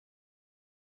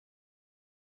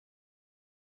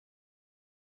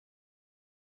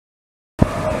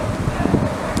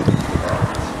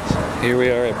Here we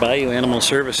are at Bayou Animal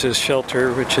Services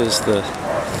Shelter, which is the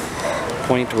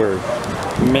point where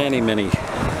many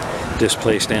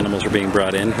displaced animals are being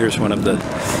brought in. Here's one of the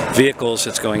vehicles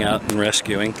that's going out and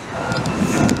rescuing.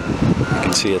 You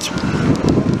can see it's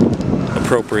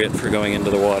appropriate for going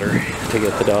into the water to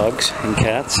get the dogs and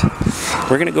cats.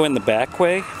 We're going to go in the back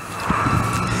way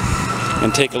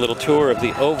and take a little tour of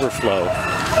the overflow.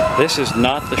 This is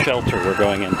not the shelter we're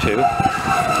going into.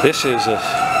 This is a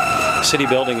city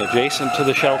building adjacent to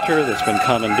the shelter that's been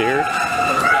commandeered.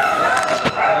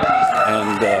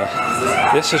 And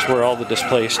this is where all the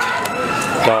displaced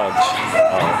dogs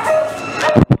are.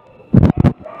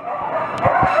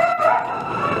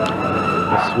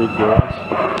 The sweet girls.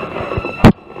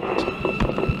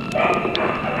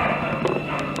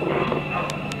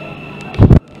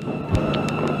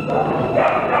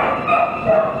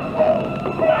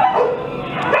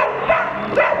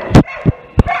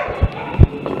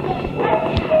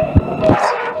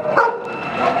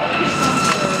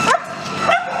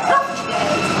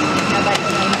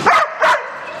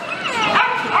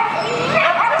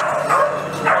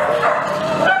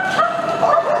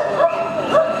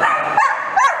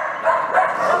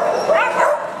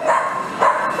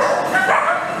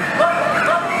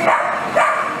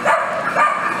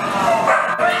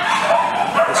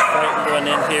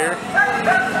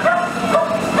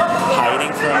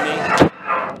 Hiding from me.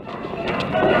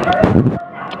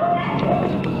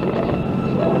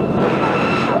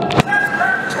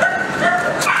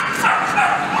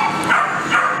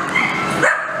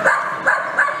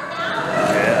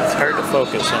 Yeah, it's hard to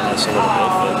focus on this a little bit,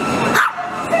 but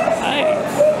hi.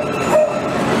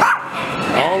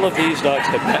 All of these dogs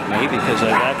have met me because I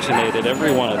vaccinated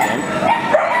every one of them.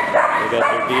 They got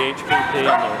their DHPP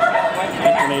and their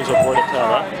intranasal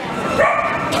Bordetella.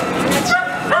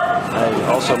 I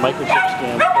also microchip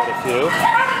scanned quite a few.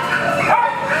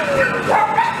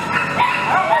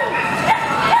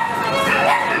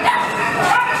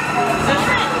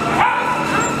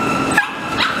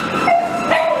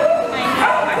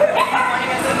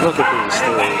 Look at these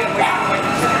three.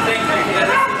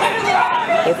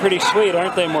 They're pretty sweet,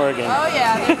 aren't they, Morgan? Oh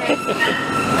yeah, they're great.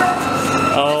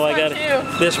 Oh, I got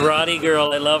this Roddy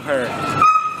girl. I love her.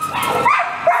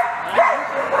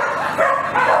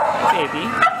 Baby.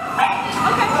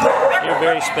 You're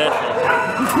very special.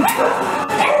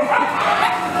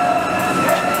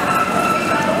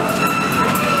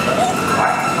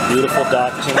 Beautiful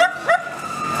dachshund.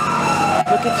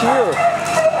 Look at you.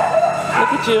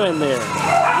 Look at you in there.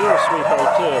 You're a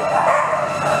sweetheart too.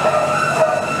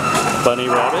 Bunny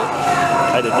rabbit.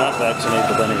 I did not vaccinate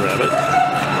the bunny rabbit.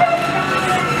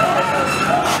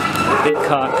 Big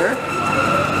cocker.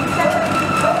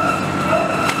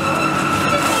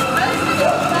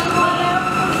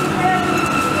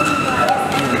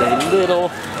 Little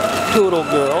poodle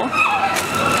girl.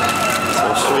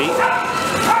 So sweet.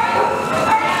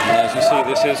 And as you see,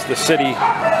 this is the city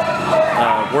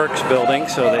works building,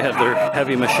 so they have their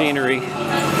heavy machinery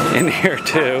in here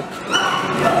too.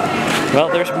 Well,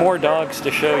 there's more dogs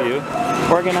to show you.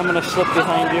 Morgan, I'm going to slip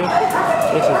behind you.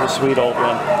 This is a sweet old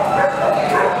one.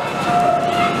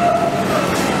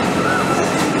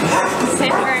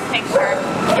 Send her a picture.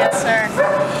 Yes, sir.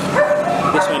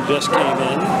 This one just came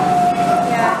in.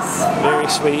 Yes. Very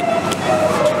sweet.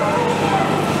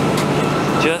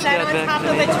 Just Set got on top of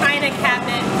a vaccinated. china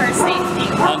cabinet for safety.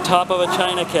 On top of a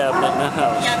china cabinet in the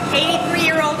house. Yeah,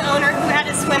 83-year-old owner who had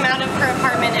to swim out of her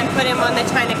apartment and put him on the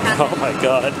china cabinet. Oh my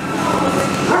God.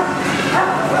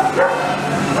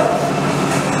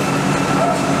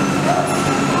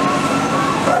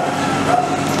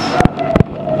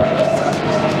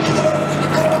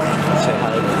 Say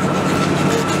hi.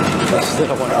 This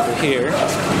little one over here.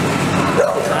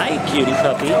 Hi, cutie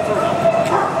puppy.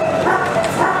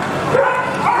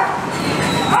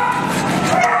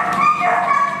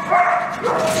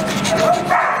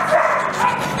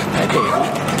 Hi, baby.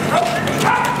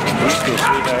 These two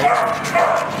sweethearts.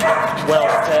 Well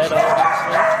fed,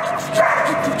 obviously.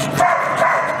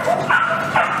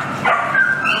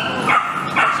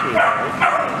 Sweetheart.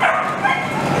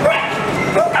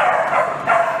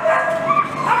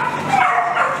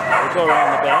 We'll go around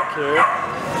the back here.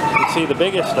 You can see the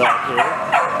biggest dog here,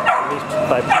 at least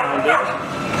by poundage.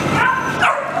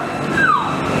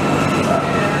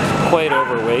 Quite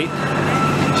overweight.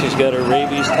 She's got her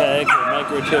rabies tag, her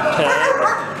microchip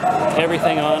tag,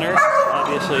 everything on her.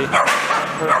 Obviously,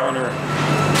 her owner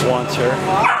wants her.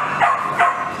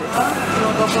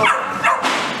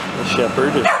 The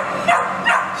shepherd is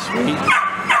sweet.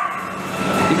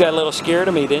 You got a little scared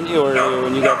of me, didn't you, or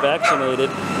when you got vaccinated?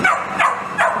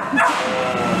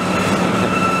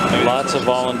 I Lots of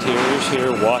volunteers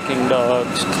here, walking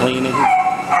dogs, cleaning.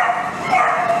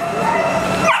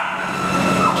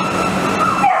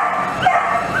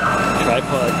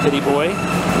 Tripod kitty boy.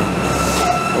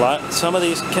 Some of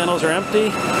these kennels are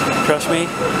empty. Trust me,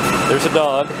 there's a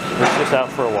dog that's just out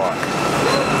for a walk.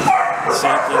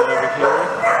 Same thing over here.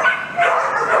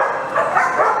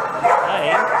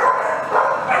 Hi.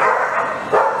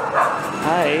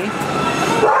 Hi.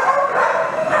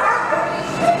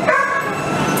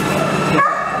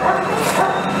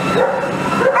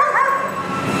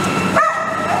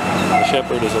 The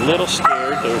shepherd is a little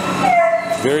scared. They're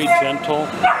very gentle,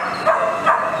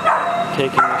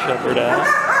 taking the shepherd out.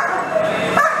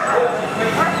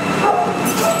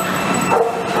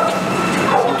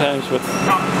 Sometimes with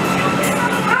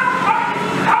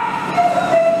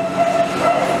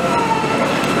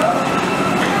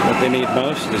what they need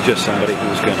most is just somebody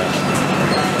who's going to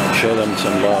show them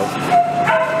some love.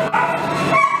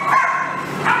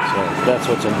 So that's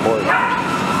what's important.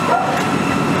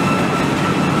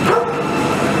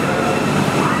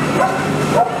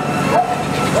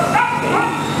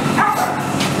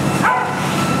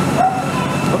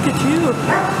 Look at you!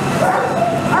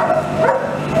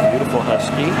 Beautiful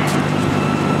husky.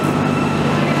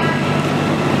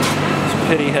 This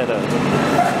Pitty had a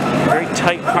very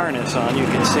tight harness on. You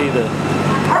can see the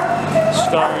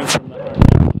scarring from the harness.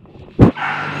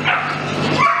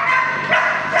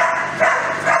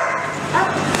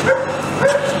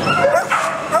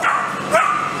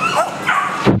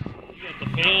 You got the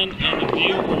fan and the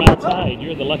view from outside.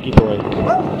 You're the lucky boy.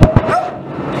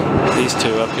 These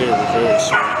two up here were very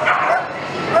sweet.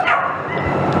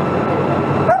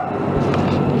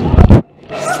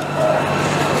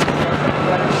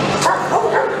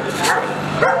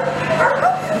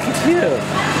 Look at you.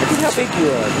 Look at how big you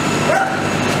are.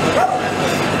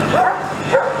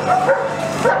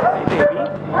 Hey, baby.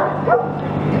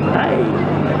 Hi.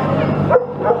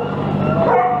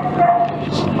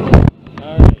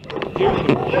 Alright, here's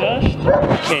who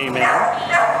just came in.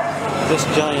 This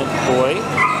giant boy.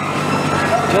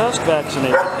 Just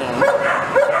vaccinated him.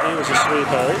 He was a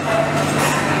sweetheart.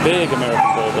 Big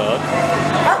American Bulldog.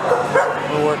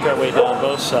 We'll work our way down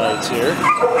both sides here.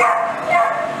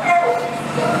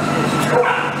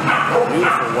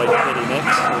 Beautiful white kitty mix.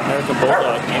 American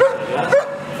Bulldog mix, I guess.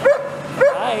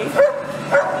 Hi.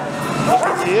 Look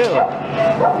at you.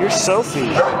 You're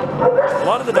Sophie. A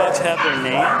lot of the dogs have their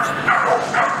names.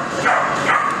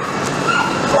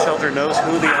 The shelter knows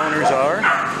who the owners are.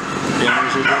 The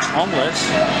owners are just homeless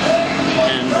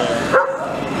and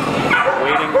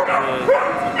waiting to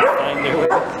find their way.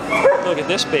 Look at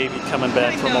this baby coming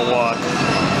back from a walk.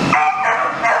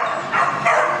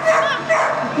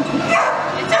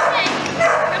 It's okay.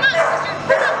 Come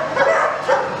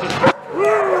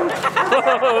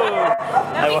on, Whoa!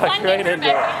 I walked right into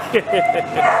it.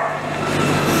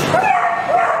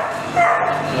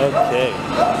 Okay,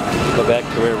 go back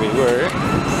to where we were.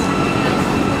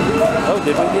 Oh,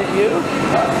 did we get you?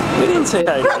 We didn't say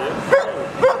hi to you.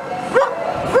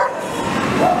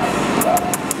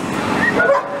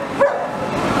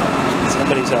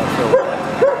 Somebody's out for a walk.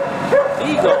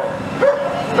 Eagle!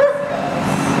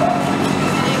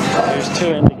 There's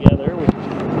two in together,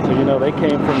 so you know they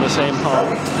came from the same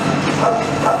home.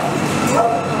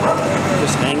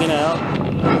 Just hanging out.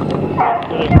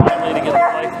 For their family to get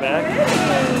their life back.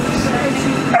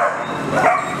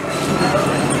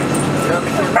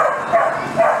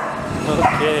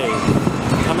 Okay,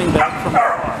 coming back from the walk.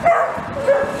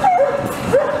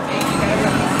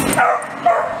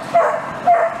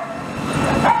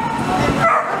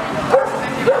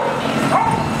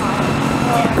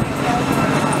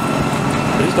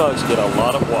 These dogs get a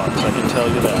lot of walks, I can tell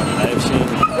you that. I have seen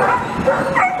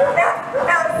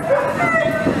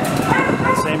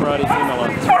the same Rottie female on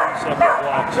 3 separate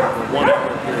walks over 1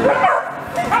 hour period.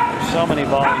 There's so many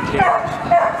volunteers.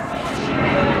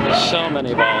 So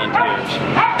many volunteers.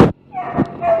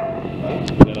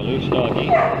 Got a loose doggy.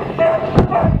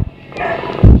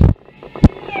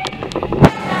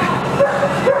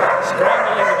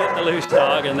 Scrambling to get the loose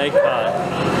dog, and they caught.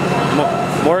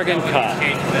 Morgan caught.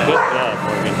 Good job,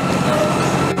 Morgan.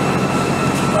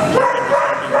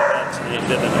 He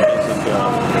did an amazing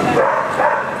job.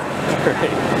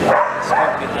 Alright.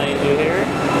 Scoot behind you here.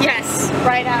 Yes,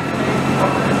 right after.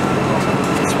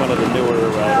 It's one of the newer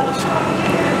arrivals.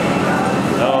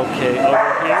 Okay,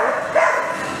 over here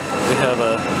we have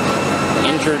a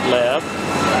injured lab.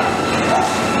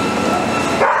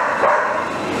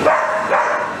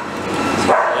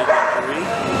 Leg injury.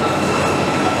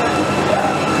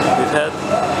 We've had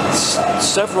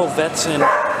several vets in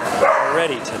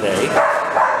already today.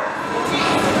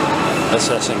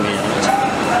 assessing me out.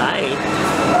 Hi.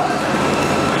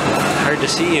 Hard to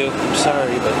see you. I'm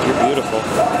sorry, but you're beautiful.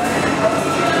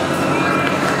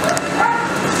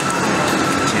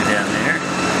 Two down there.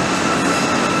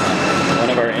 One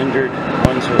of our injured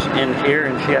ones was in here,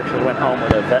 and she actually went home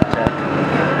with a vet tech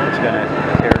who's going to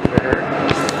care for her.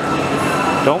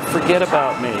 Don't forget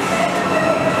about me.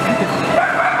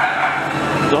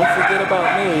 Don't forget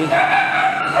about me.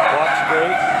 Walks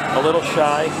great, a little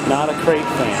shy, not a crate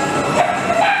fan.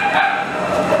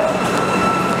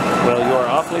 Well, you are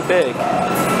awfully big.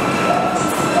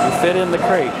 You fit in the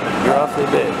crate. You're awfully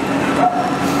big.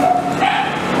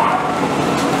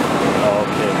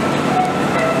 Okay.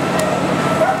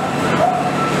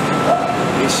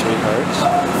 These sweethearts.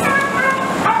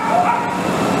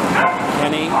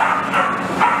 Kenny,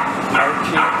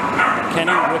 Archie,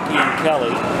 Kenny, Ricky, and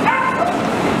Kelly.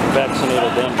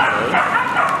 Vaccinated them today.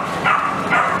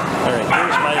 Alright,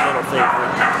 here's my little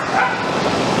favorite.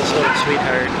 This little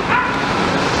sweetheart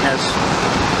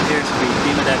appears to be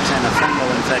Demodex and a fungal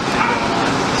infection going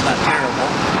on. It's not terrible.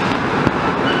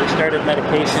 We started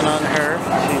medication on her.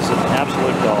 She's an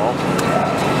absolute doll.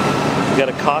 We got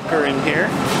a cocker in here.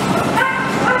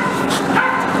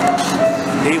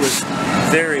 He was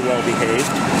very well behaved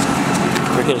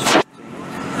for his vaccine.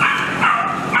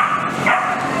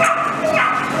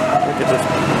 Look at this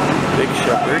big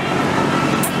shepherd.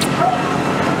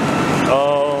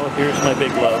 Oh, here's my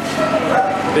big love.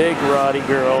 Big Roddy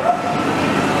girl.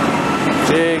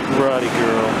 Big Roddy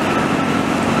girl.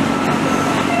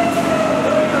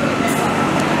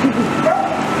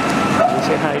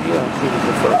 Say hi to you. I'll see if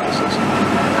the focus is.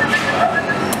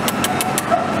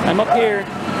 I'm up here.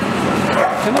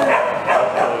 Come on.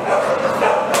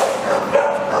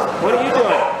 What are you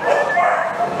doing?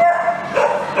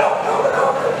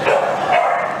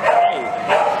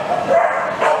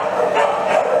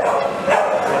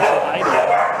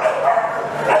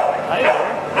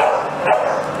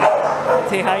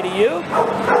 Say hi to you.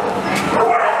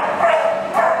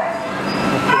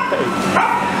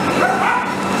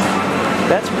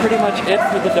 That's pretty much it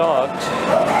for the dogs.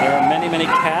 There are many, many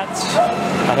cats.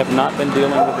 I have not been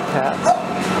dealing with the cats.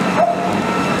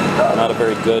 Not a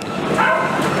very good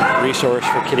resource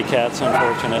for kitty cats,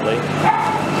 unfortunately. I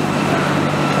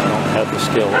don't have the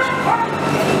skills.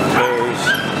 There's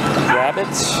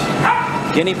rabbits,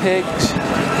 guinea pigs,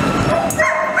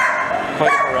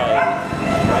 quite a variety.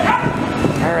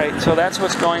 Alright, so that's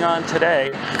what's going on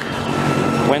today,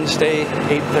 Wednesday,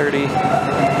 8/30,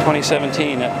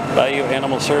 2017 at Bayou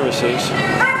Animal Services,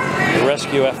 the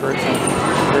rescue effort from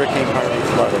Hurricane Harvey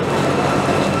flooding.